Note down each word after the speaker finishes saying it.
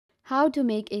How to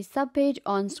make a subpage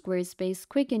on Squarespace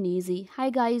quick and easy. Hi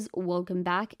guys, welcome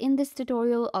back. In this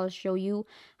tutorial, I'll show you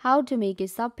how to make a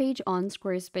subpage on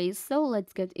Squarespace. So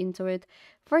let's get into it.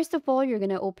 First of all, you're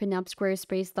going to open up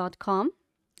squarespace.com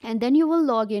and then you will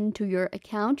log into your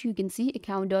account. You can see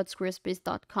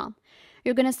account.squarespace.com.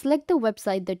 You're going to select the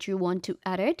website that you want to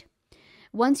edit.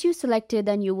 Once you select it,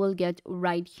 then you will get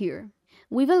right here.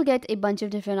 We will get a bunch of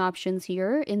different options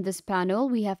here. In this panel,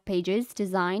 we have pages,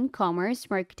 design, commerce,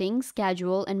 marketing,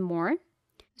 schedule, and more.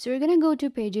 So you're going to go to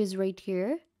pages right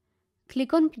here.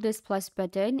 Click on this plus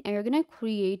button and you're going to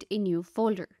create a new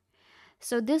folder.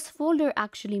 So this folder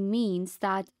actually means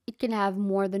that it can have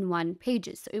more than one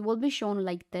pages. So it will be shown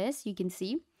like this. You can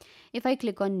see if I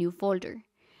click on new folder.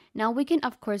 Now we can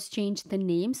of course change the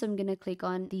name. So I'm going to click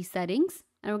on these settings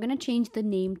and we're going to change the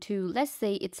name to, let's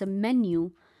say it's a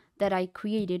menu that I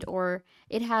created, or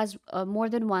it has more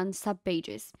than one sub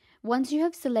pages. Once you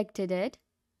have selected it,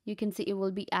 you can see it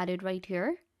will be added right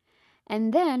here.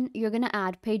 And then you're going to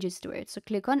add pages to it. So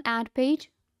click on add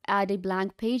page, add a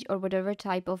blank page or whatever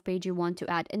type of page you want to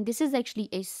add. And this is actually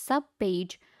a sub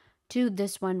page to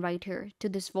this one right here, to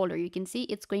this folder. You can see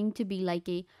it's going to be like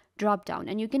a drop down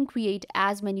and you can create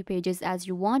as many pages as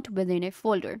you want within a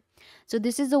folder. So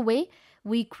this is a way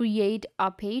we create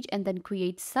a page and then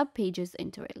create sub pages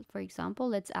into it. For example,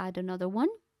 let's add another one.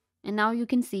 And now you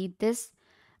can see this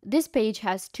page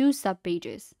has two sub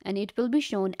pages and it will be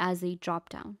shown as a drop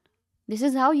down. This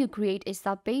is how you create a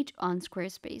sub page on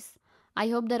Squarespace. I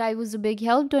hope that I was a big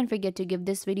help. Don't forget to give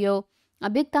this video a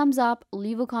big thumbs up,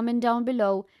 leave a comment down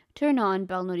below, turn on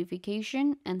bell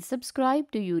notification and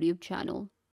subscribe to YouTube channel.